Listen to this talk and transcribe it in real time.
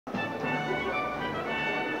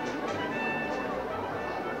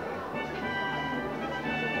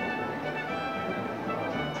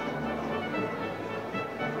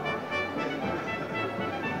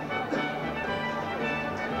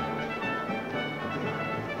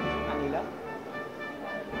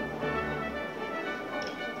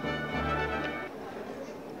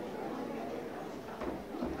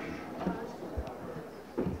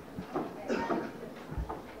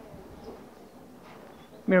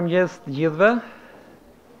Mirëmëngjes të gjithëve.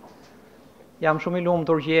 Jam shumë I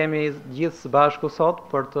lumtur që jemi gjithë së bashku sot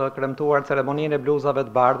për të kremtuar ceremoninë e bluzave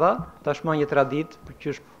të bardha, tashmë një traditë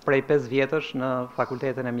që është prej 5 vjetësh në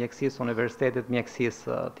fakultetin e mjeksisë Universitetit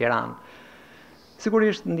Mjekësisë Tiranë.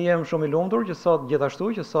 Sigurisht ndihem shumë I lumtur që sot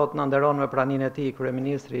gjithashtu që sot na nderon me praninë e tij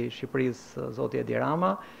kryeministri I Shqipërisë zoti Edi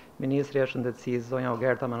Rama, ministri I Shëndetësisë zonja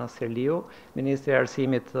Ogerta Manastirliu, ministri I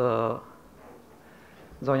Arsimit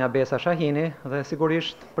zonja Besa Shahini dhe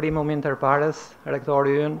sigurisht primum inter pares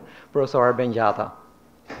rektori ynë profesor Arben Gjata.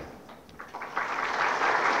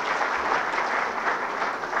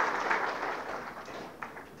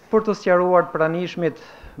 Për të sqaruar të pranishmit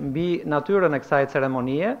mbi natyrën e kësaj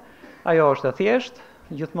ceremonie, ajo është e thjeshtë,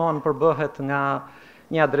 gjithmonë përbëhet nga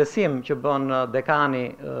një adresim që bën dekani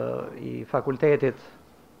I fakultetit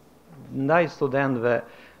ndaj studentëve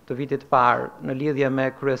të vitit parë në lidhje me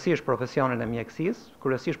kryesisht profesionin e mjekësisë,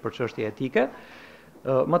 kryesisht për çështje etike.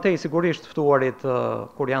 Mëtej sigurisht ftuarit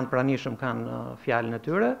kur janë pranishëm kanë fjalën e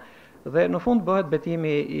tyre dhe në fund bëhet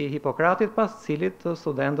betimi I Hipokratit pas cilit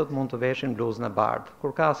studentët mund të veshin bluzën e bardhë.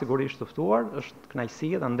 Kur ka sigurisht të ftuar, është kënaqësi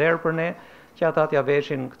dhe nder për ne që ata t'ja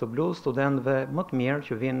veshin këtë bluzë studentëve më të mirë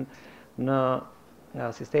që vinë nga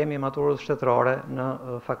sistemi I maturës shtetërore në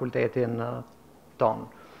fakultetin ton.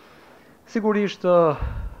 Sigurisht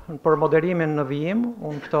për moderimin në vijim,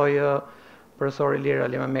 unë ftoj profesor Ilir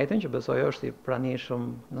Ali Mehmetin, që besoj është I pranishëm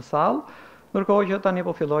në sallë, ndërkohë që tani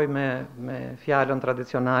po filloj me fjalën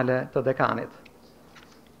tradicionale të dekanit.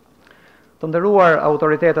 Të nderuar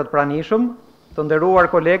autoritetet pranishëm, të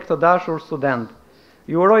nderuar kolegë të dashur student,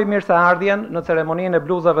 ju uroj mirëseardhjen në ceremoninë e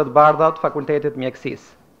bluzave të bardha të Fakultetit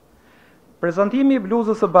Mjekësisë. Prezantimi I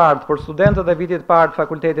bluzës së bardhë për studentët e vitit parë të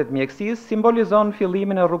Fakultetit Mjekësisë simbolizon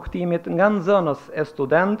fillimin e rrugtimit nga nxënës e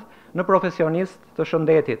student në profesionist të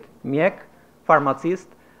shëndetit, mjek, farmacist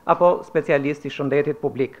apo specialist I shëndetit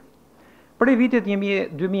publik. Prej vitit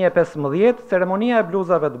 2015, ceremonia e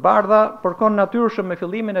bluzave të bardha përkon natyrshëm me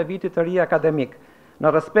fillimin e vitit të ri akademik,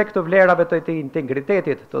 në respekt të vlerave të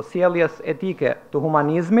integritetit, të sjelljes etike, të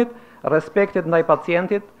humanizmit, respektit ndaj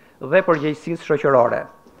pacientit dhe përgjegjësisë shoqërore.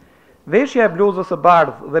 Veshja e bluzës së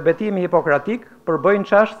bardhë dhe betimi hipokratik përbëjnë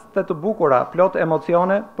çaste të bukura, plot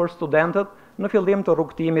emocione për studentët në fillim të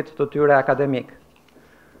rrugtimit të tyre akademik.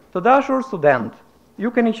 Të dashur student, ju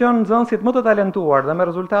keni qenë nxënësit më të talentuar dhe me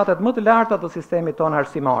rezultatet më të larta të sistemit tonë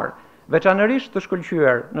arsimor, veçanërisht të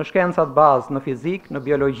shkëlqyer në shkencat bazë, në fizik, në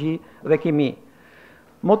biologji dhe kimi.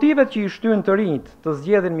 Motivet që I shtyn të rinjt të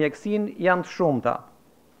zgjedhin mjekësinë janë të shumta.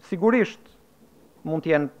 Sigurisht mund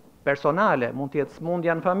të jenë personale, mund të jetë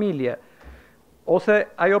smundja në familje, ose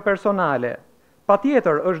ajo personale.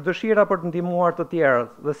 Patjetër është dëshira për të ndihmuar të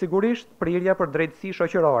tjerët dhe sigurisht prirja për drejtësi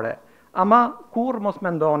shoqërore. Ama kurrë mos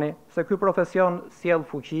mendoni se ky profesion sjell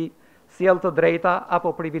fuqi, sjell të drejta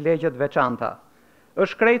apo privilegje të veçanta.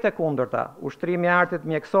 Është krejt e kundërta. Ushtrimi I artit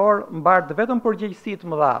mjekësor mbart vetëm përgjegjësi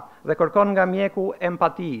të mëdha dhe kërkon nga mjeku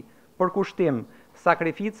empati, përkushtim,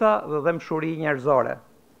 sakrifica dhe mshuri njerëzore.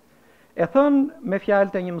 E thënë me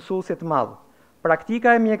fjalët e një mësuesi të madh,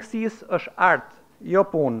 praktika e mjekësisë është art, jo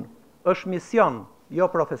punë, është mision, jo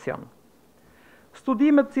profesion.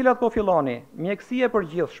 Studimet të cilat po filloni, mjekësi e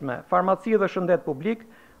përgjithshme, farmaci dhe shëndet publik,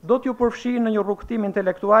 do t'ju përfshinë në një rrugtim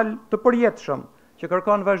intelektual të përjetshëm, që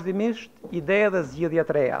kërkon vazhdimisht ide dhe zgjidhje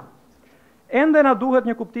të reja. Ende na duhet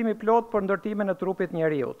një kuptim I plot për ndërtimin e trupit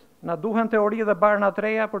njeriut. Na duhen teori dhe barna të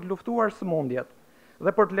reja për të luftuar sëmundjet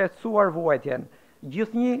dhe për të lehtësuar vuajtjen,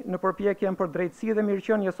 gjithnjë në përpjekjen për drejtësi dhe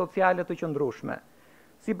mirëqenie sociale të qëndrueshme.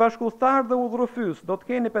 Si bashkëudhëtar dhe udhërëfys do të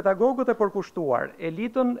keni pedagogët e përkushtuar,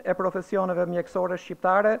 elitën e profesioneve mjekësore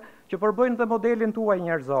shqiptare që përbëjnë dhe modelin tuaj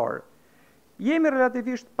njerëzor. Jemi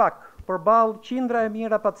relativisht pak përballë qindra e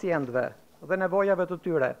mijëra pacientëve dhe nevojave të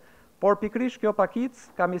tyre, por pikërisht kjo pakic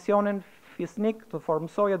ka misionin fisnik të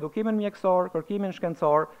formsojë edukimin mjekësor, kërkimin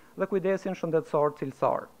shkencor dhe kujdesin shëndetësor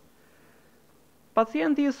cilësor.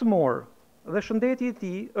 Pacienti I smur dhe shëndeti I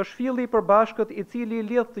tij është fillli I përbashkët I cili I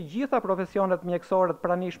lidh të gjitha profesionet mjekësore të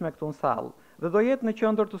pranishme këtu në sallë dhe do jetë në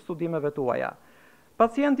qendër të studimeve tuaja.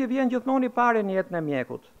 Pacienti vjen gjithmonë I pari në jetën e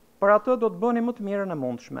mjekut, për atë do të bëni më të mirën e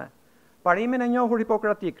mundshme. Parimin e njohur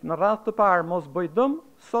hipokratik në radhë të parë mos bëj dëm,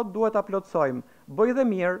 sot duhet ta plotësojmë, bëj dhe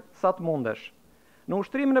mirë sa të mundesh. Në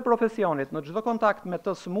ushtrimin e profesionit, në çdo kontakt me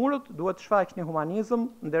të smurët, duhet të shfaqni humanizëm,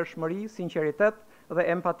 ndershmëri, sinqeritet dhe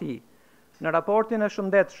empati. Në raportin e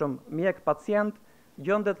shëndetshëm mjek-pacient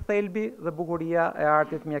gjendet thelbi dhe bukuria e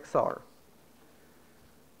artit mjekësor.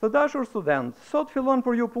 Të dashur student, sot fillon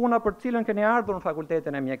për ju puna për të cilën keni ardhur në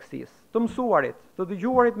fakultetin e mjekësisë, të mësuarit, të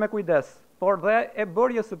dëgjuarit me kujdes, por dhe e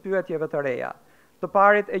bërjes së pyetjeve të reja, të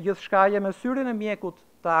parit e gjithçkaje me syrin e mjekut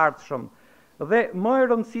të ardhshëm Dhe më e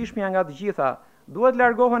rëndësishmja nga të gjitha, duhet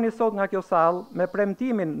largoheni sot nga kjo sallë me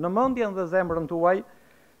premtimin në mendjen dhe zemrën tuaj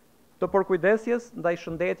të përkujdesjes ndaj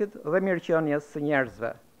shëndetit dhe mirëqenies së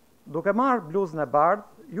njerëzve. Duke marrë bluzën e bardhë,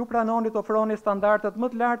 ju pranoni të ofroni standardet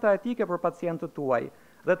më të larta etike për pacientët tuaj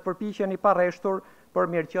dhe të përpiqeni pa rreshtur për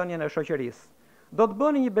mirëqenien e shoqërisë. Do të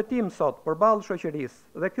bëni një betim sot përballë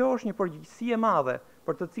shoqërisë dhe kjo është një përgjegjësi e madhe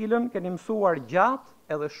për të cilën keni mësuar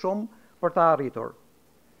gjatë edhe shumë për ta arritur.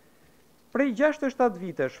 Prej 67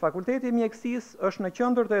 vitesh, fakulteti i mjeksisë është në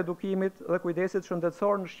qendër të edukimit dhe kujdesit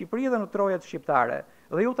shëndetësor në Shqipëri dhe në trojet shqiptare,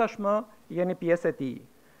 dhe ju tashmë jeni pjesë e tij.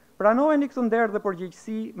 Pranojeni këtë nder dhe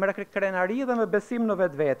përgjegjësi me krenari dhe me besim në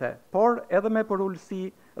vetvete, por edhe me përullësi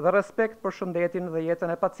dhe respekt për shëndetin dhe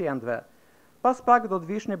jetën e pacientëve. Pas pak do të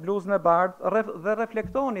vishni bluzën e bardhë dhe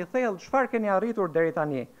reflektoni thellë çfarë keni arritur deri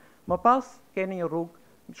tani. Më pas keni një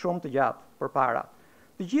rrugë shumë të gjatë përpara.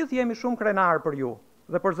 Të gjithë jemi shumë krenar për ju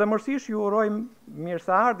dhe përzemërsisht ju urojmë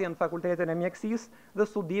mirëseardhje në fakultetin e mjeksisë dhe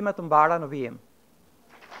studime të mbara në vijim.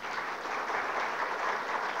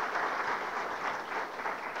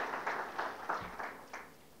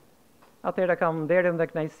 Atëherë kam nderin dhe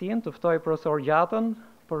kënaqësinë të ftoj profesor Gjatën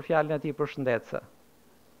për fjalën e tij përshëndetëse.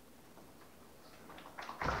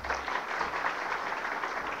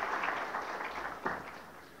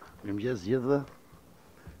 Mirëmëngjes gjithëve.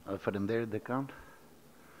 Faleminderit dekan.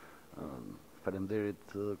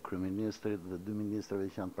 Faleminderit kryeministrit dhe dy ministrave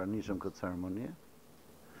që janë pranishëm këtë ceremoni.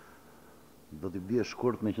 Do t'i bie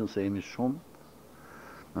shkurt meqense jemi shumë.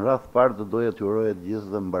 Në radhë parë do doja t'ju uroja të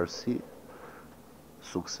gjithëve mbarësi,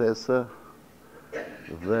 suksese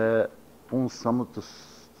dhe punë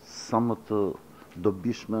sa më të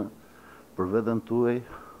dobishme për veten tuaj,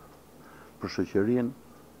 për shoqërinë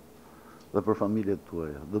dhe për familjet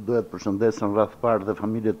tuaja. Do doja të përshëndes në radhë parë dhe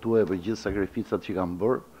familjet tuaja për gjithë sakrificat që kanë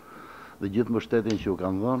bërë dhe gjithë mbështetjen që ju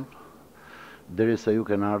kanë dhënë, derisa ju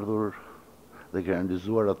kanë ardhur dhe kanë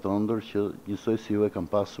realizuar ato ëndër që njësoj si ju e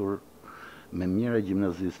kanë pasur me mijëra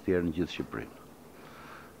gjimnazistë tjerë në gjithë Shqipërinë.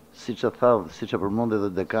 Siç e përmendi edhe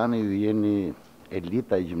dekani, ju jeni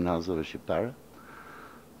elita e gjimnazëve shqiptare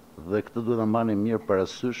dhe këtë duhet ta mbani mirë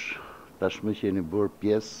parasysh tashmë që jeni bërë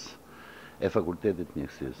pjesë e fakultetit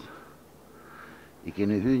mjeksisë. I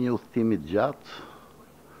keni hyrë një udhëtim të gjatë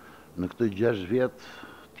në këto 6 vjet,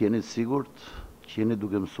 t'jeni sigurt që jeni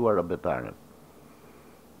duke mësuar abetare.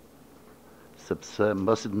 Sepse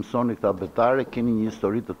mbasi të mësoni këtë abetare, keni një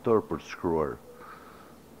histori të tërë për të shkruar.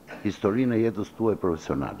 Historinë e jetës tuaj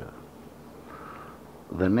profesionale.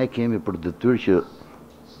 Dhe ne kemi për detyrë që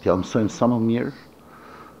t'ja mësojmë sa më mirë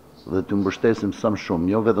dhe t'ju mbështesim sa më shumë,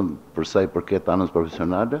 jo vetëm për sa i përket anës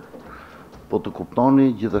profesionale, po të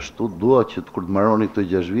kuptoni gjithashtu dua që kur të mbaroni këto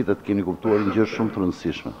 6 vite të keni kuptuar një gjë shumë të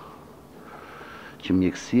rëndësishme. Që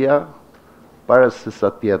mjekësia, para se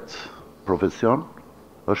sa të jetë profesion,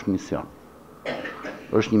 është mision.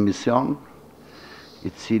 Është një mision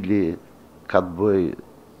i cili ka të bëjë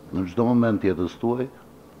në çdo moment të jetës tuaj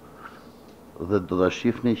dhe do ta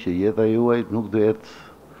shihni që jeta juaj nuk do jetë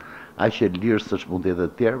aq e lirë siç mund të jetë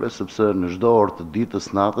e tjerëve, sepse në çdo orë të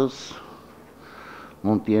ditës, natës,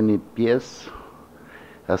 mund të jeni pjesë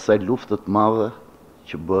e asaj lufte të madhe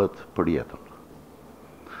që bëhet për jetën.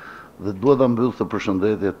 Dhe dua ta mbyll këtë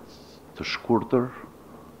përshëndetje të shkurtër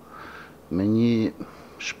me një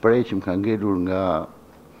shprehje që më ka ngelur nga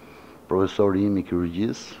profesori im i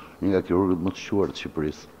kirurgjisë, një nga kirurgët më të quar të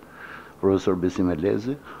Shqipërisë, profesor Besim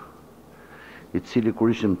Elezi, i cili kur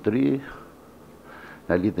ishim 3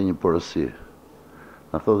 na lidhte një porosi.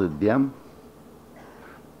 Na thotë djem,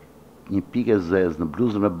 një pikë e zezë në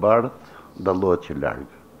bluzën e bardhë dallohet që larg.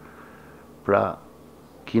 Pra,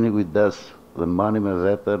 keni kujdes dhe mbani me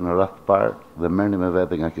vete në radhë parë dhe merrni me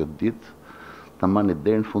vete nga kjo ditë, ta mbani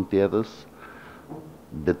deri në fund të jetës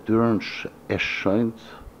detyrën e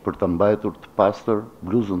shenjtë për të mbajtur të pastër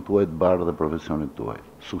bluzën tuaj të bardhë dhe profesionin tuaj.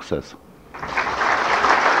 Sukses!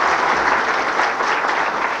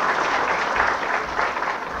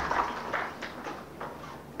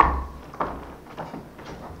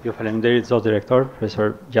 Ju faleminderit zot direktor,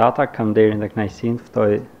 profesor Gjata, kam nderin dhe kënaqësinë të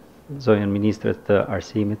ftoj zonjën ministre të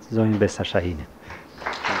arsimit, zonjën Besa Shahini.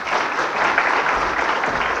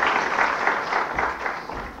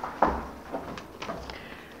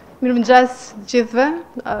 Mirëmëngjes gjithëve,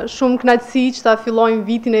 shumë kënaqësi që ta fillojmë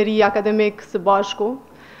vitin e ri akademik së bashku.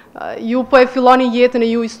 Ju po e filloni jetën e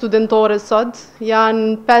juaj studentore sot,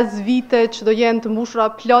 janë 5 vite që do jenë të mbushura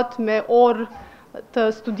plot me orë të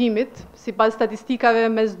studimit, sipas statistikave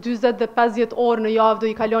mes 40 dhe 50 orë në javë do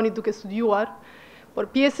i kaloni duke studiuar. Por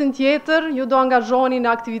pjesën tjetër, ju do angazhoni në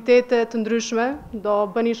aktivitete të ndryshme, do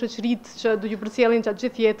bëni shoqëritë që do ju përcjellin gjatë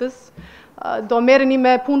gjithë jetës, do merreni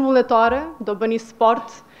me punë vullnetare, do bëni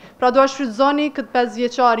sport, pra do shfrytëzoni këtë 5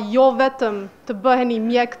 vjeçar jo vetëm të bëheni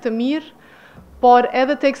mjek të mirë, por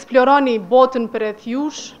edhe të eksploroni botën përreth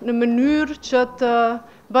jush në mënyrë që të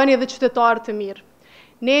bëni edhe qytetar të mirë.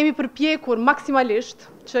 Ne jemi përpjekur maksimalisht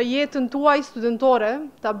që jetën tuaj studentore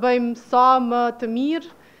ta bëjmë sa më të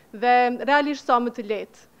mirë dhe realisht sa më të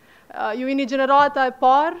lehtë. Ju jeni gjenerata e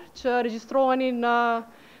parë që regjistroheni në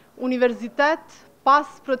universitet pas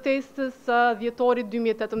protestës së dhjetorit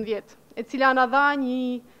 2018, e cila na dha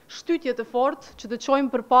një shtytje të fortë që të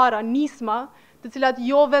çojmë përpara nisma, të cilat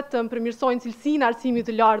jo vetëm përmirësojnë cilësinë e arsimit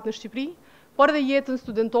të lartë në Shqipëri, por edhe jetën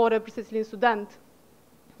studentore për secilin student.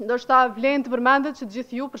 Ndoshta vlen të përmendet që të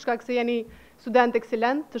gjithë ju, për shkak se jeni student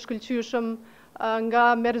ekselent, të shkëlqyeshëm nga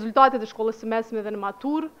me rezultatet e shkollës së mesme dhe në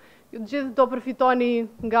matur, ju të gjithë do përfitoni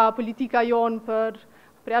nga politika jonë për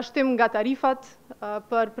përjashtim nga tarifat,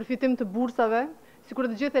 për përfitim të bursave, sikur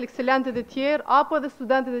të gjithë ekselentët e tjerë apo edhe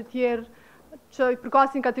studentët e tjerë që i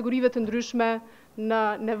përkasin kategorive të ndryshme në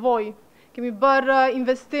nevojë. Kemi bërë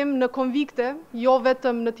investim në konvikte, jo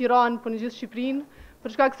vetëm në Tiranë, por në gjithë Shqipërinë,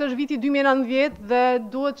 për shkak se është viti 2019 dhe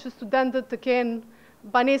duhet që studentët të kenë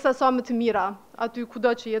banesa sa më të mira aty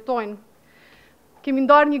kudo që jetojnë. Kemi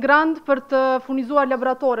ndarë një grant për të furnizuar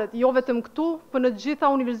laboratoret, jo vetëm këtu, por në të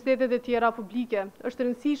gjitha universitetet e tjera publike. Është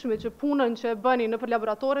rëndësishme që punën që e bëni nëpër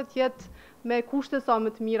laboratoret jetë me kushte sa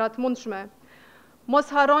më të mira të mundshme.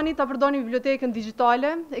 Mos harroni ta përdorni bibliotekën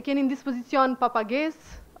digjitale, e keni në dispozicion pa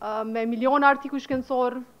pagesë, me miliona artikuj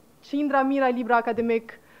shkencor, qindra mira libra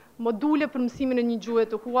akademik, module për mësimin e një gjuhë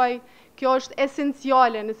të huaj. Kjo është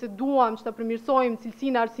esenciale nëse duam që ta përmirësojmë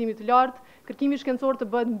cilësinë e arsimit të lartë, kërkimi shkencor të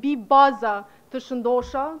bëhet mbi baza të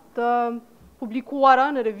shëndosha, të publikuara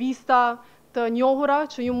në revista të njohura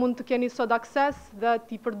që ju mund të keni sot akses dhe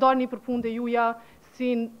t'i përdorni për punët e juaja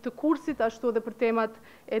si të kursit ashtu edhe për temat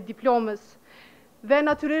e diplomës. Dhe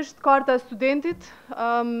natyrisht karta e studentit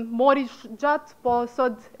mori gjatë, po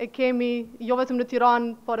sot e kemi jo vetëm në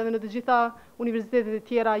Tiranë, por edhe në të gjitha universitetet e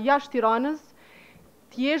tjera jashtë Tiranës.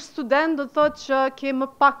 Të jesh student do të thotë që ke më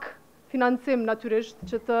pak financim natyrisht,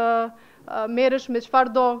 që të merresh me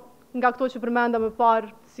çfarëdo nga këto që përmenda më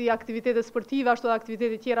parë, si aktivitete sportive, ashtu edhe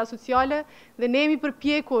aktivitete tjera sociale, dhe ne jemi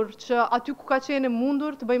përpjekur që aty ku ka qenë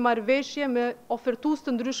mundur të bëjmë marrëveshje me ofertues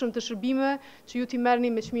të ndryshëm të shërbimeve që ju t'i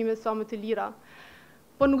merrni me çmime sa më të lira.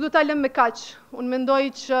 Po nuk do ta lëm me kaq. Unë mendoj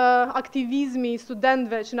që aktivizmi i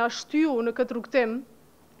studentëve që na shtyu në këtë rrugtim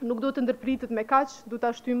nuk do të ndërpritet me kaq, do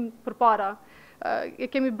ta shtyjmë përpara.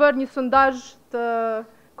 Kemi bërë një sondazh të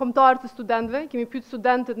kombëtar të studentëve, kemi pyetur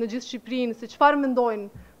studentët në gjithë Shqipërinë se çfarë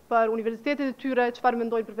mendojnë për universitetet e tyre, çfarë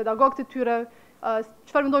mendojnë për pedagogët e tyre,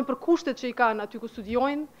 çfarë mendojnë për kushtet që i kanë aty ku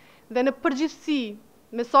studiojnë, dhe në përgjithësi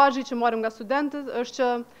mesazhi që marrim nga studentët është që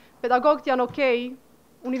pedagogët janë okay,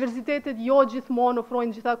 universitetet jo gjithmonë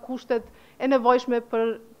ofrojnë gjitha kushtet e nevojshme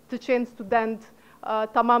për të qenë student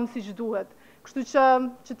tamam siç duhet. Kështu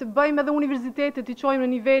që të bëjmë edhe universitetet të çojmë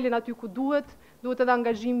në nivelin aty ku duhet edhe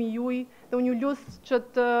angazhimi juaj, dhe unë ju lutem që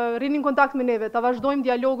të rini në kontakt me neve, ta vazhdojmë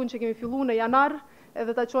dialogun që kemi filluar në janar,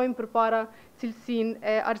 edhe ta çojmë përpara cilësinë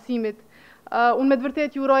e arsimit. Unë me të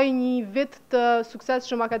vërtet ju uroj një vit të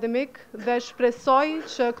suksesshëm akademik dhe shpresoj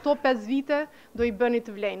që këto 5 vite do i bëni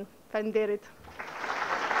të vlerë. Faleminderit.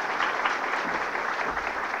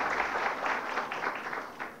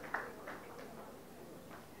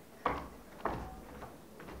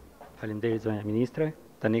 Faleminderit zonja ministre.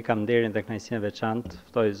 Tani kam nderin dhe kënaqësinë e veçantë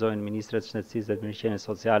ftoj zonjën ministre të Shëndetësisë dhe të Mirëqenies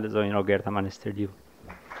Sociale, zonjën Rogerta Manesterliu.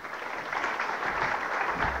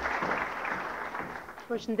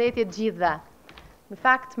 Përshëndetje të gjithëve. Në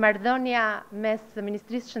fakt, marrëdhënia mes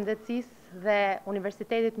Ministrisë së Shëndetësisë dhe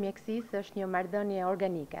Universitetit Mjeksisë është një marrëdhënie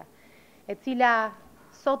organike, e cila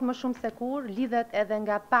sot më shumë se kur lidhet edhe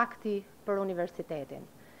nga pakti për universitetin.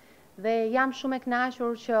 Dhe jam shumë e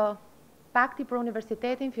kënaqur që pakti për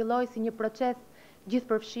universitetin filloi si një proces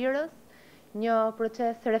gjithëpërfshirës, një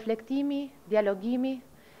proces reflektimi, dialogimi,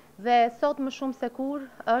 dhe sot më shumë se kur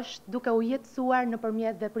është duke u jetësuar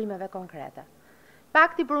nëpërmjet veprimeve konkrete.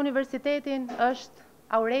 Pakti për universitetin është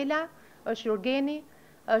Aurela, është Jurgeni,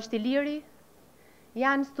 është Iliri,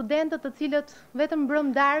 janë studentët të cilët vetëm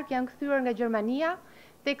mbrëm darkë janë kthyer nga Gjermania,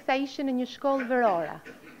 teksa ishin në një shkollë verore.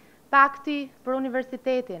 Pakti për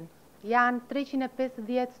universitetin janë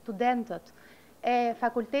 350 studentët e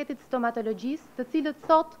fakultetit stomatologjisë, të cilët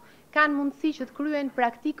sot kanë mundësi që të kryen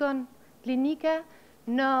praktikën klinike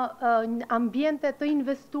në ambiente të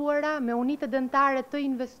investuara, me unite dentare të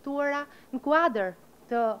investuara, në kuadër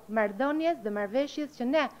të marrëdhënies dhe marrëveshjes që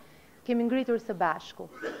ne kemi ngritur së bashku.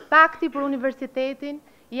 Pakti për universitetin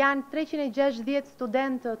janë 360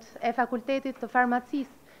 studentët e fakultetit të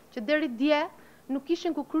farmacisë, që deri dje nuk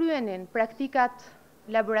kishin ku kryenin praktikat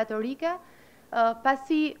laboratorike,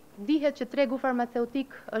 pasi dihet që tregu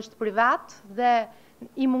farmaceutik është privat dhe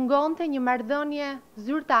i mungonte një marrëdhënie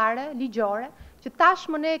zyrtare, ligjore, që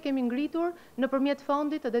tashmë ne kemi ngritur nëpërmjet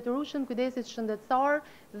fondit të detyrueshëm kujdesit shëndetësor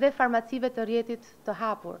dhe farmacive të rrjetit të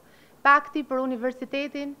hapur. Pakti për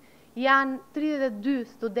universitetin janë 32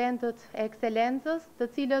 studentët e ekselencës, të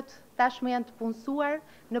cilët tashmë janë të punësuar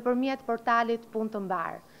nëpërmjet portalit Punë të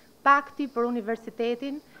Mbar. Pakti për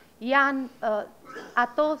universitetin janë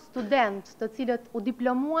ato student të cilët u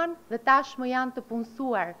diplomuan dhe tashmë janë të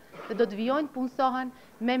punësuar dhe do të vijojnë të punësohen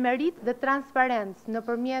me merit dhe transparencë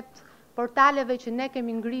nëpërmjet portaleve që ne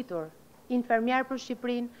kemi ngritur, Infermier për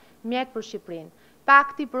Shqipërinë, Mjek për Shqipërinë.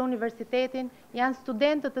 Pakti për universitetin janë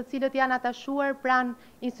studentët të cilët janë atashuar pranë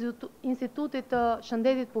Institutit të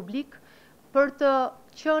Shëndetit Publik për të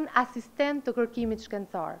qenë asistent të kërkimit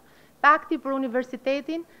shkencor. Pakti për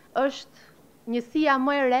universitetin është njësia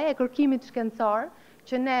më e re e kërkimit shkencor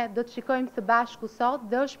që ne do të shikojmë së bashku sot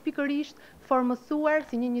dhe është pikërisht formësuar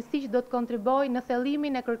si një njësi që do të kontribojë në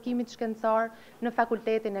thellimin e kërkimit shkencor në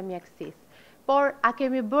fakultetin e mjekësisë. Por a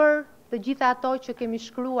kemi bërë të gjitha ato që kemi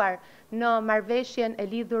shkruar në marrëveshjen e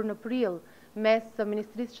lidhur në prill mes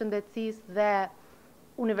Ministrisë së Shëndetësisë dhe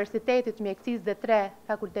Universitetit Mjekësisë dhe 3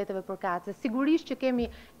 fakulteteve përkatëse? Sigurisht që kemi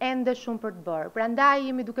ende shumë për të bërë. Prandaj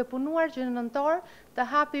jemi duke punuar që në nëntor të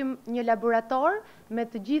hapim një laborator me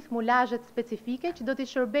të gjithë mulazhet specifike që do t'i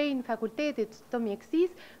shërbejnë fakultetit të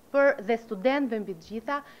mjekësisë dhe studentëve mbi të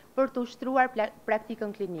gjitha për të ushtruar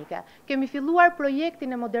praktikën klinike. Kemi filluar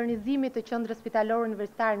projektin e modernizimit të qendrës spitalore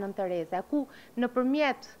universitare Nën Tereza, ku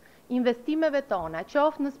nëpërmjet investimeve tona,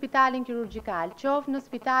 qoftë në spitalin kirurgjikal, qoftë në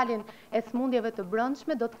spitalin e smundjeve të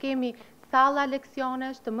brendshme, do të kemi salla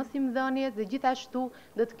leksionesh, të mësimdhënies dhe gjithashtu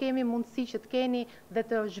do të kemi mundësi që të keni dhe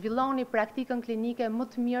të zhvilloni praktikën klinike më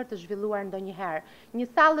të mirë të zhvilluar ndonjëherë. Një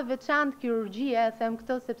sallë veçantë kirurgjie, them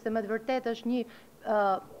këtë sepse me të vërtetë është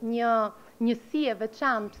një njësi e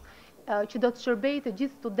veçantë që do të shërbejë të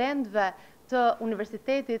gjithë studentëve të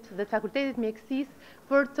universitetit dhe të fakultetit mjekësisë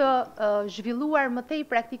për të zhvilluar më tej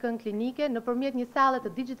praktikën klinike nëpërmjet një salle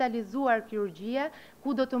të digitalizuar kirurgjie,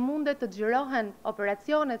 ku do të mundet të xhirohen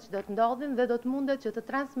operacionet që do të ndodhin dhe do të mundet që të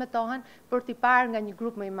transmetohen për t'i parë nga një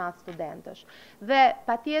grup më i madh studentësh. Dhe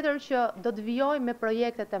patjetër që do të vijojmë me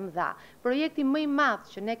projekte të mëdha. Projekti më i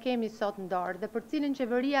madh që ne kemi sot në dorë dhe për cilin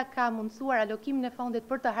qeveria ka mundësuar alokimin e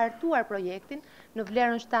fondit për të hartuar projektin në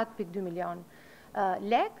vlerën 7.2 milion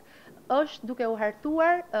lek, është duke u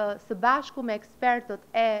hartuar së bashku me ekspertët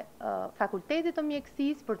e fakultetit të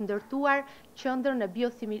mjekësisë për të ndërtuar qendrën e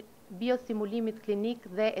biosimulimit klinik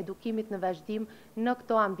dhe edukimit në vazhdim në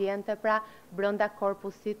këto ambiente, pra brenda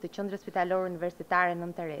korpusit të qendrës spitalore universitare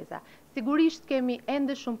Nën Tereza. Sigurisht kemi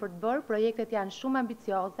ende shumë për të bërë, projektet janë shumë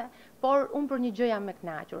ambicioze, por unë për një gjë jam e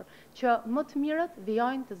kënaqur, që më të mirët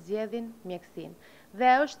vijojnë të zgjedhin mjekësinë.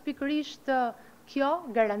 Dhe është pikërisht kjo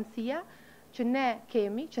garancia që ne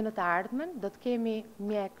kemi, që në të ardhmen do të kemi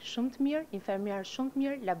mjek shumë të mirë, infermier shumë të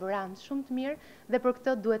mirë, laborant shumë të mirë dhe për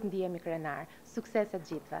këtë duhet ndihemi krenar. Sukses e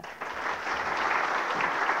gjithëve.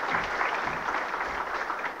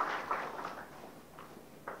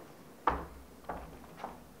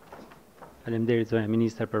 Faleminderit zonja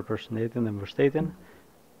ministër për përshëndetjen dhe mbështetjen.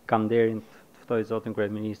 Kam nderin të ftoj zotin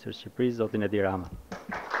kryeministër të Shqipërisë, zotin Edi Rama.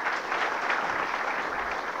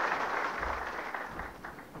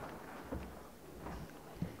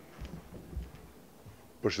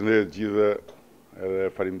 Përshëndetje të gjithëve edhe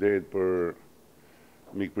faleminderit për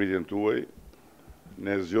mikpritjen tuaj.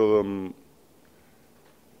 Ne zgjodhëm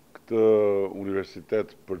këtë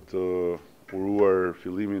universitet për të uruar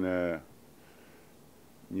fillimin e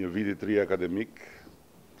një viti të ri akademik,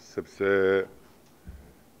 sepse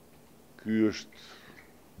ky është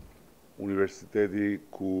universiteti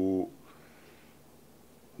ku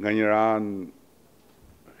nga njëra anë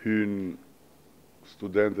hynë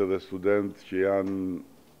studentë dhe studentë që janë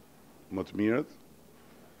më të mirët,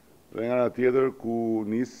 dhe nga ana tjetër ku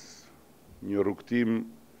nis një rrugtim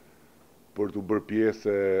për të bërë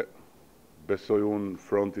pjesë, besoj unë,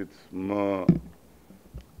 frontit më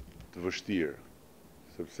të vështirë,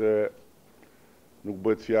 sepse nuk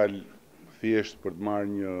bëhet fjalë thjesht për të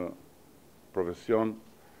marrë një profesion,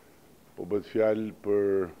 po bëhet fjalë për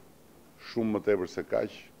shumë më tepër se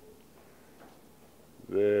kaq.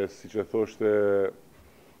 Dhe siç e thoshte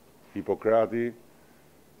Hipokrati,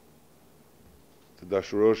 të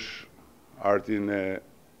dashurosh artin e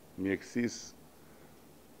mjekësisë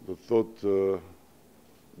do të thotë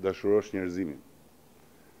dashurosh njerëzimin.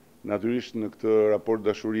 Natyrisht në këtë raport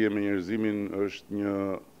dashurie me njerëzimin është një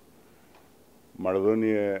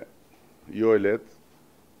marrëdhënie jo e lehtë,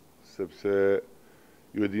 sepse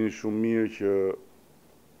ju e dini shumë mirë që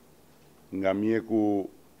nga mjeku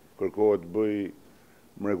kërkohet bëj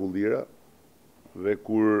mrekullira, dhe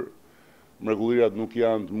kur mrekullirat nuk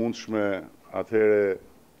janë të mundshme, atëhere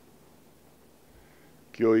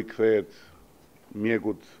kjo i kthehet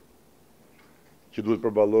mjekut që duhet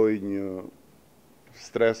përballoj një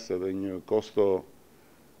stres edhe një kosto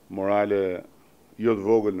morale jo të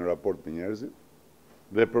vogël në raport me njerëzit,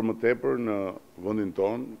 dhe për më tepër në vendin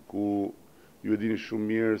tonë, ku ju e dini shumë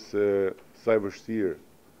mirë se sa e vështirë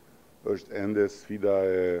është ende sfida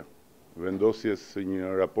e vendosjes së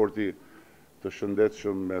një raporti të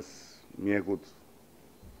shëndetshëm mes mjekut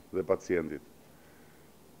dhe pacientit.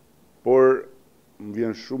 Por më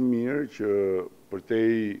vjen shumë mirë që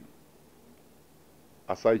përtej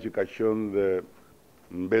asaj që ka qenë dhe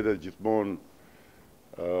mbetet gjithmonë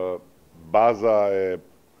baza e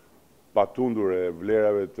patundur e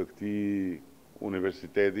vlerave të këtij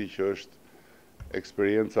universiteti, që është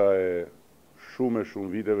eksperienca e shumë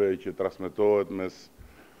viteve që transmetohet mes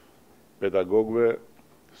pedagogëve,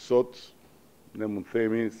 sot ne mund të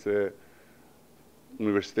themi se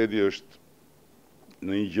universiteti është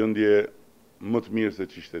në një gjendje më të mirë se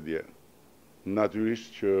ç'ishte dje.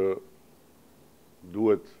 Natyrisht që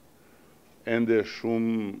duhet ende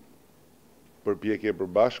shumë përpjekje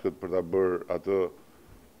përbashkët për ta bërë atë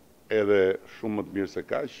edhe shumë më të mirë se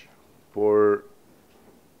kaq, por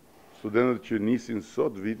studentët që nisin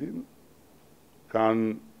sot vitin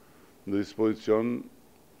kanë në dispozicion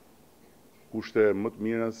kushte më të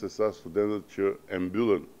mira se sa studentët që e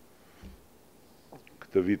mbyllën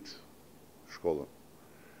këtë vit shkollën.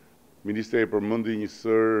 Ministri përmendi një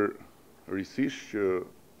sër risish që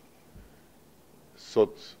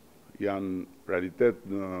sot janë realitet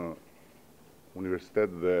në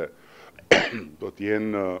universitet dhe do të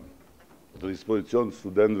jenë në dispozicion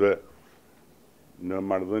studentëve në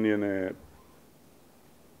marrëdhënien e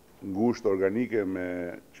ngushtë organike me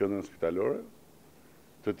qendrën spitalore.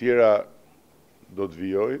 Të tjera do të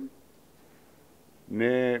vijojnë.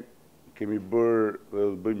 Ne kemi bërë dhe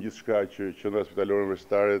do të bëjmë gjithçka që qendra spitalore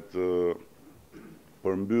universitare të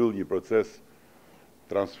përmbyll një proces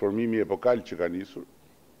transformimi epokal që ka nisur,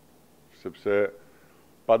 sepse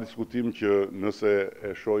pa diskutim që nëse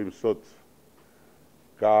e shohim sot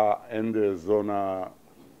ka ende zona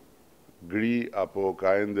gri apo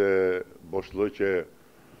ka ende boshllëqe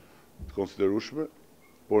të konsiderueshme,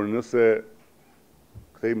 por nëse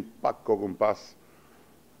kthejmë pak kokën pas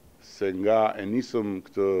se nga e nisëm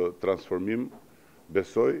këtë transformim,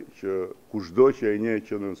 besoj që kushdo që e njeh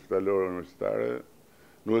qendrën spitalore universitare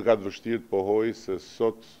nuk e ka të vështirë të pohojë se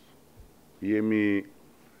sot jemi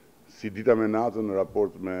si dita me natën në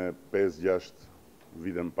raport me 5-6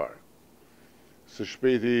 vite më parë. Së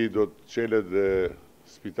shpejti do të çelet dhe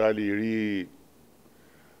spitali i ri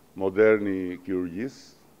modern i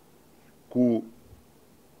kirurgjisë, ku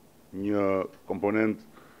një komponent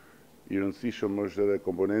i rëndësishëm është edhe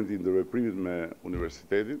komponenti i ndërveprimit me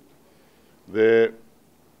universitetin, dhe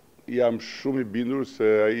jam shumë i bindur se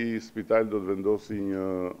ai spital do të vendosi një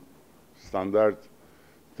standard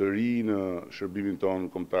të ri në shërbimin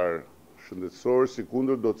tonë kombëtar shëndetësor,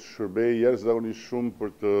 sikundër do të shërbejë jashtëzakonisht shumë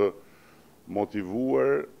për të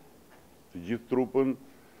motivuar të gjithë trupën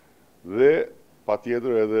dhe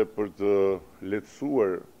patjetër edhe për të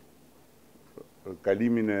lehtësuar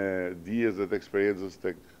kalimin e dijes dhe të eksperiencës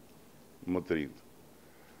tek më të rinjt.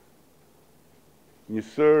 Një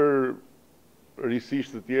sër risish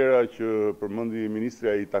të tjera që përmendi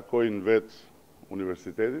ministri i takojnë vetë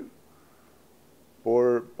universitetin,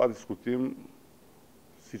 por pa diskutim,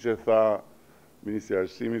 siç e tha ministri i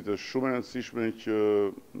arsimit, është shumë e rëndësishme që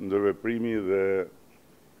ndërveprimi dhe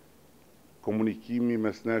komunikimi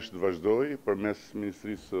mes nesh të vazhdojë përmes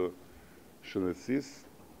Ministrisë së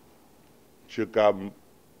Shëndetësisë, që ka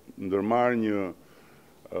ndërmarrë një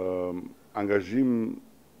angazhim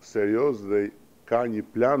serioz dhe ka një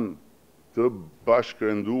plan të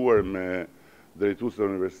bashkërenduar me drejtuesit e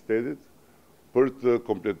universitetit për të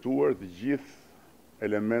kompletuar të gjithë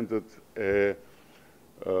elementet e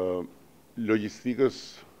logjistikës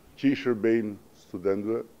që i shërbejnë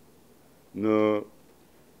studentëve në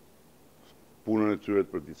punën e tyre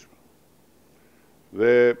të përditshme.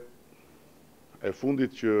 Dhe e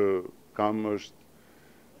fundit që kam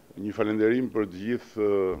është një falënderim për të gjithë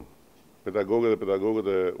pedagogët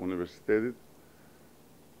e universitetit,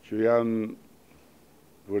 që janë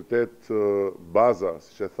vërtet baza,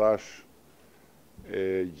 siç e thash, e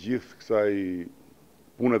gjithë kësaj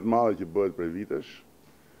pune të madhe që bëhet prej vitesh,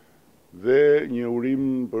 dhe një urim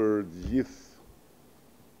për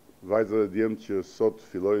gjithë vajzat e djemt që sot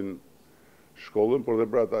fillojnë shkollën, por dhe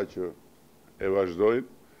për ata që e vazhdojnë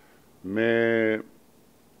me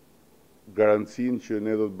garancinë që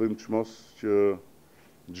ne do të bëjmë çmos që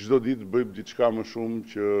çdo ditë bëjmë diçka më shumë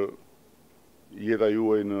që jeta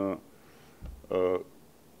juaj në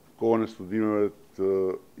kohën e studimeve të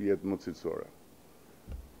jetë më cilësore.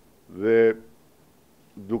 Dhe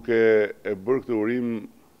duke e bërë këtë urim,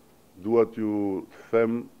 dua t'ju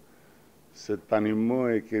them se tani më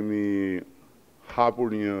e kemi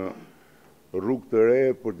hapur një rrugë të re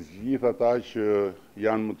për të gjithë ata që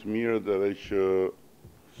janë më të mirët edhe që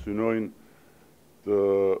synojnë të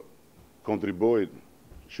kontribuojnë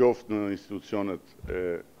qoftë në institucionet e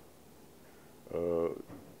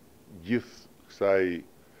gjithë kësaj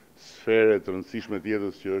sfere të rëndësishme të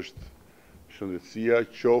jetës që është shëndetësia,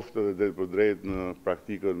 qoftë edhe drejt për drejt në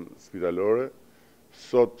praktikën spitalore.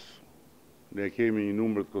 Sot ne kemi një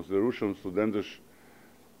numër të konsiderueshëm studentësh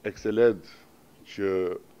ekselent që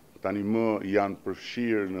tani më janë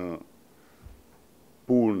përfshirë në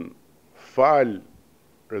punë fal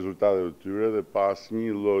rezultateve të tyre dhe pa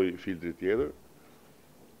asnjë lloj filtri tjetër.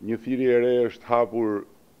 Një thirrje e re është hapur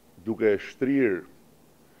duke shtrirë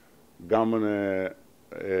gamën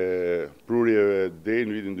e prurjeve deri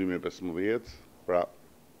në vitin 2015, pra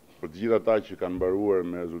për të gjithë ata që kanë mbaruar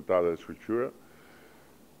me rezultate të shkëlqyera.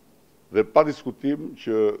 Dhe pa diskutim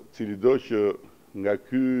që cilido që nga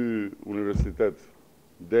ky universitet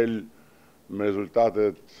del me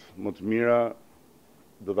rezultatet më të mira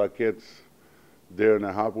do ta ketë derën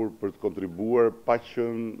e hapur për të kontribuar pa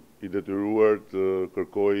qenë i detyruar të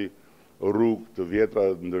kërkojë rrugë të vjetra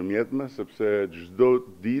të ndërmjetme, sepse çdo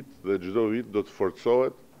ditë dhe çdo vit do të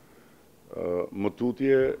forcohet më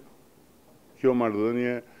tutje kjo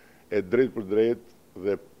marrëdhënie e drejt për drejt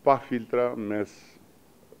dhe pa filtra mes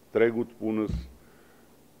tregut të punës,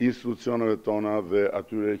 institucioneve tona dhe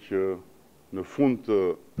atyre që në fund të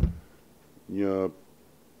një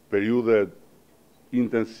periudhe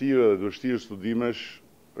intensive dhe të vështirë studimesh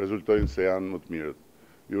rezultojnë se janë më të mirët.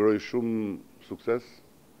 Ju uroj shumë sukses.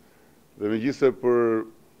 Dhe megjithëse për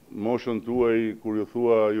moshën tuaj, kur ju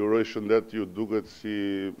thua ju uroj shëndet, ju duket si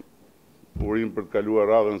urim për të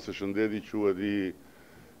kaluar radhën se shëndeti quhet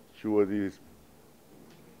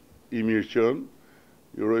i mirëqen.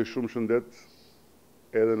 Ju uroj shumë shëndet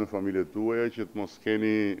edhe në familjet tuaja, që të mos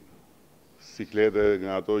keni siklete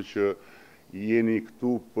nga ato që jeni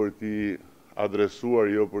këtu për t'i adresuar,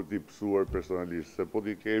 jo për t'i pësuar personalisht. Se po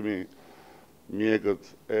t'i kemi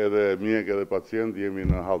mjekët edhe pacient, jemi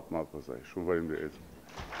në hall të madh pastaj. Shumë faleminderit.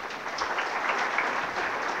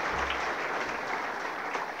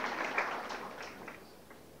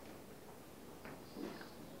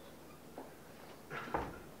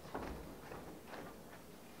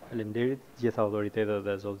 Faleminderit gjitha autoritetet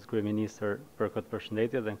dhe zotit kryeministër për këtë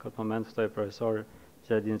përshëndetje dhe në këtë moment ftoj profesor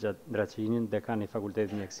Edi Rama, dekani i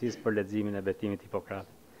fakultetit mjeksisë për leximin e betimit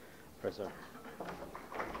Hipokratit. Profesor.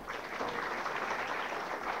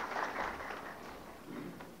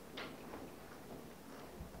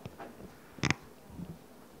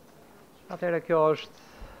 Atëherë kjo është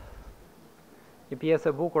një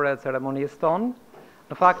pjesë e bukur e ceremonisë tonë.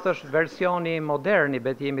 Në fakt është versioni modern i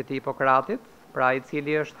betimit të Hipokratit, pra i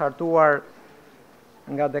cili është hartuar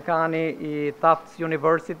nga dekani i Tufts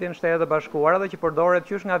University në Shtetet e Bashkuara dhe që përdoret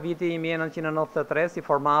qysh nga viti 1993 si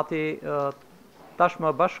formati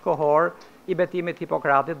tashmë bashkëkohor i betimit të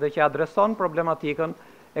Hipokratit dhe që adreson problematikën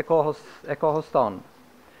e kohës tonë.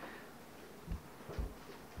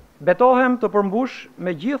 Betohem të përmbush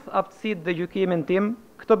me gjithë aftësitë dhe gjykimin tim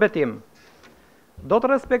këtë betim. Do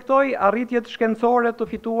të respektoj arritjet shkencore të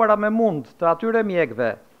fituara me mund të atyre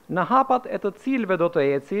mjekëve, në hapat e të cilëve do të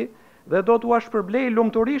eci, dhe do t'u shpërblej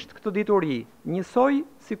lumturisht këtë dituri, njësoj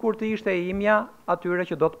si kur të ishte e imja atyre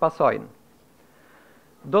që do të pasojnë.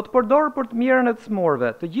 Do të përdor për të mirën e të smurve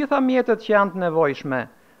të gjitha mjetet që janë të nevojshme,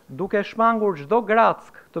 duke shmangur çdo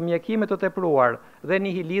grack të mjekimit të tepruar dhe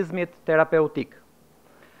nihilizmit terapeutik.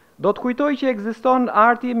 Do të kujtoj që ekziston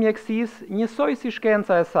arti i mjeksisë njësoj si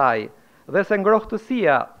shkenca e saj, dhe se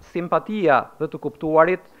ngrohtësia, simpatia dhe të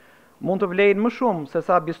kuptuarit mund të vlejnë më shumë se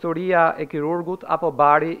sa bisturia e kirurgut apo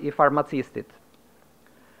bari i farmacistit.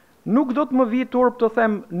 Nuk do të më vi turp të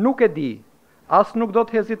them nuk e di, as nuk do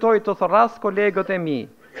të hezitoj të therras kolegët e mi,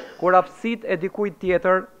 kur aftësitë e dikujt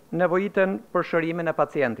tjetër nevojiten për shërimin e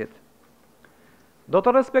pacientit. Do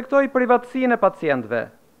të respektoj privatësinë e pacientëve,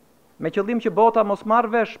 me qëllim që bota mos marrë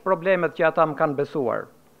vesh problemet që ata më kanë besuar.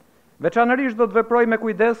 Veçanërisht do të veproj me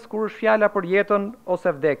kujdes kur është fjala për jetën ose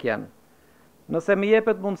vdekjen. Nëse më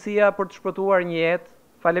jepet mundësia për të shpëtuar një jetë,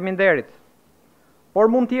 faleminderit. por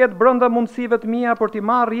mund të jetë brenda mundësive të mia për t'i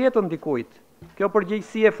marrë jetën dikujt. Kjo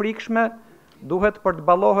përgjegjësi e frikshme duhet për të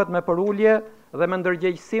ballohet me përulje dhe me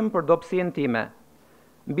ndërgjegjësim për dobësinë time.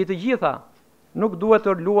 Mbi të gjitha, nuk duhet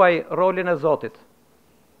të luaj rolin e Zotit.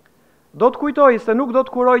 Do të kujtoj se nuk do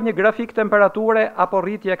të kuroj një grafik temperature apo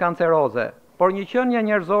rritje kanceroze, por një qenie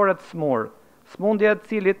njerëzore të smur, smundje e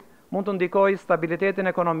cilit mund të ndikojë stabilitetin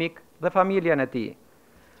ekonomik dhe familjen e tij.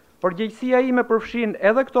 Përgjegjësia ime përfshin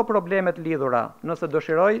edhe këto probleme të lidhura, nëse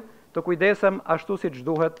dëshiroj të kujdesem ashtu siç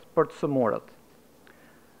duhet për të smurët.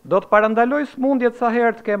 Do të parandaloj smundjet sa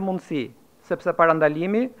herë të kem mundësi, sepse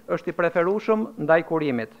parandalimi është i preferueshëm ndaj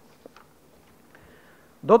kurimit.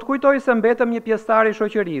 Do të kujtoj se mbetem një pjesëtar i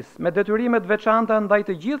shoqërisë me detyrime të veçanta ndaj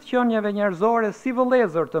të gjithë qenieve njerëzore si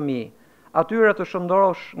vëllezër të mi, atyre të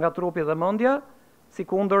shëndosh nga trupi dhe mendja, si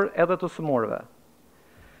kundër edhe të smurëve.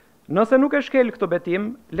 Nëse nuk e shkel këtë betim,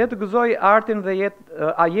 le të gëzoj jetën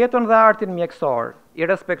dhe artin mjekësor, i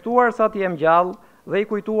respektuar sa të jem gjallë dhe i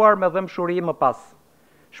kujtuar me dëmshuri më pas.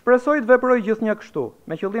 Shpresoj të veproj gjithnjë kështu,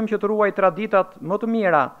 me qëllim që të ruaj traditat më të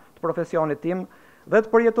mira të profesionit tim dhe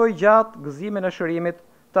të përjetoj gjatë gëzimin e shërimit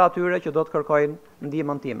të atyre që do të kërkojnë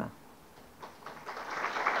ndihmën time.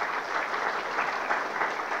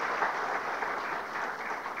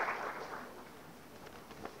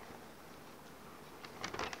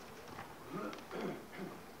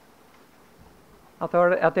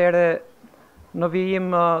 Atëherë, në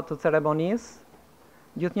vijim të ceremonisë,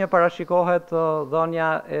 gjithnjë parashikohet dhënia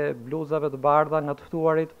e bluzave të bardha nga të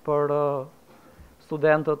ftuarit për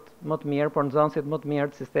studentët më të mirë, për nxënësit më të mirë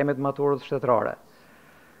të sistemit maturës shtetërore.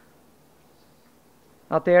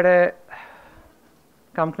 Atëherë,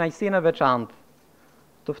 kam kënaqësinë e veçantë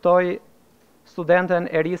të ftoj studenten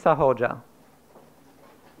Erisa Hoxha.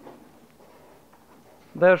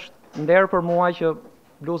 Dhe është nder për mua që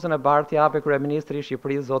bluzën e bardhë t'japi kryeministri i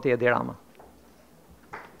Shqipërisë, zoti Edi Rama.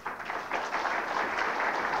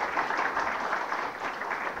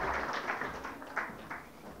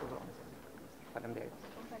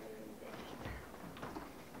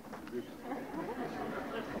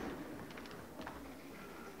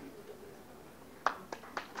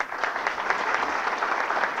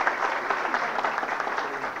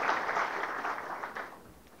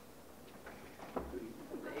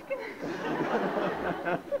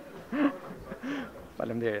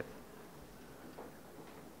 Faleminderit.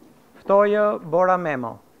 Ftoje Bora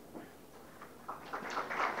Memo.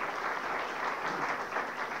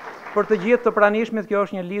 Për të gjithë të pranishmit, kjo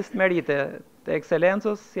është një listë merite të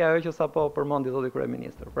ekselencës, si ajo që sapo përmendi zoti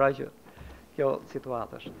kryeministër. Pra që kjo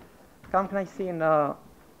situatë është. Kam kënaqësinë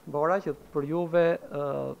Bora që për juve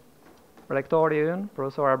rektori ynë,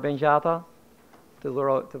 profesor Arben Gjata, të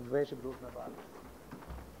veshë bluzën e bardhë.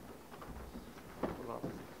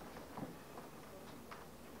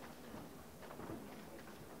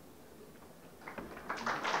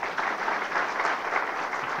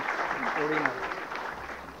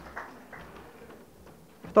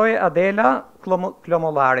 Ftoj Adela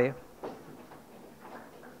Klomollari.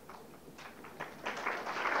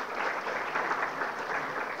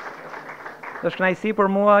 Është kënaqësi për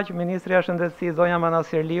mua që Ministrja e Shëndetësisë zonja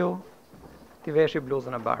Manasirliu t'i veshi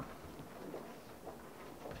bluzën e bardhë.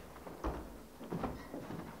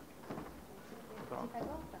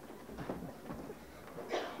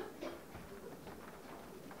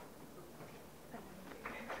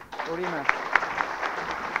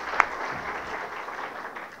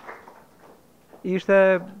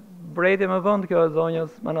 Ishte brejtje me vend kjo e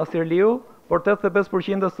zonjës Manasirliu, por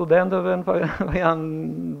 85% e studentëve janë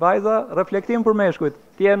vajza, reflektim për meshkujt,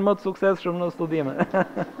 t'jenë më të suksesshëm në studime.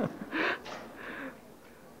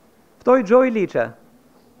 Ftoj Gjoj Liçe.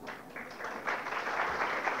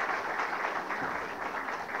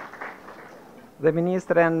 Dhe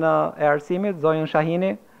ministren e arsimit, zonjën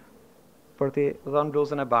Shahini, për t'i dhënë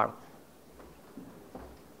bluzën e bardhë.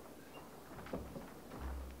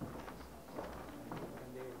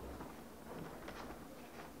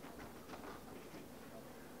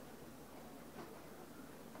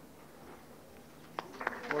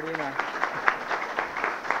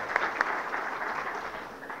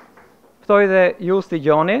 Ftoj dhe Justi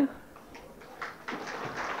Gjoni.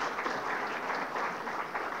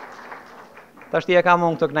 Tashti e kam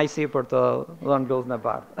unë këtë kënaqësi për të dhënë bluzën e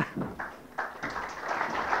bardhë.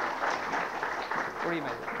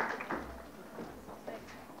 Urime.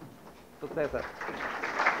 Suksese.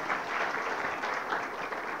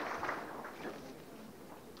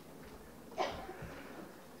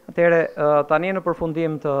 Atëherë, tani në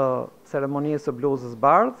përfundim të ceremonisë së bluzës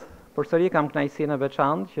bardhë, përsëri kam kënaqësinë e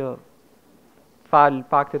veçantë që fal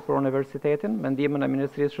paktit për universitetin, me ndihmën e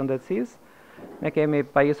Ministrisë së Shëndetësisë, Ne kemi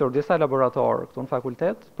pajisur disa laboratorë këtu në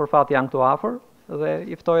fakultet, për fat janë këtu afër dhe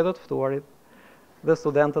i ftoj edhe të ftuarit dhe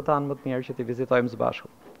studentët tanë më të mirë që t'i vizitojmë së bashku.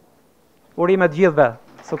 Urime të gjithëve,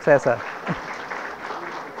 suksese!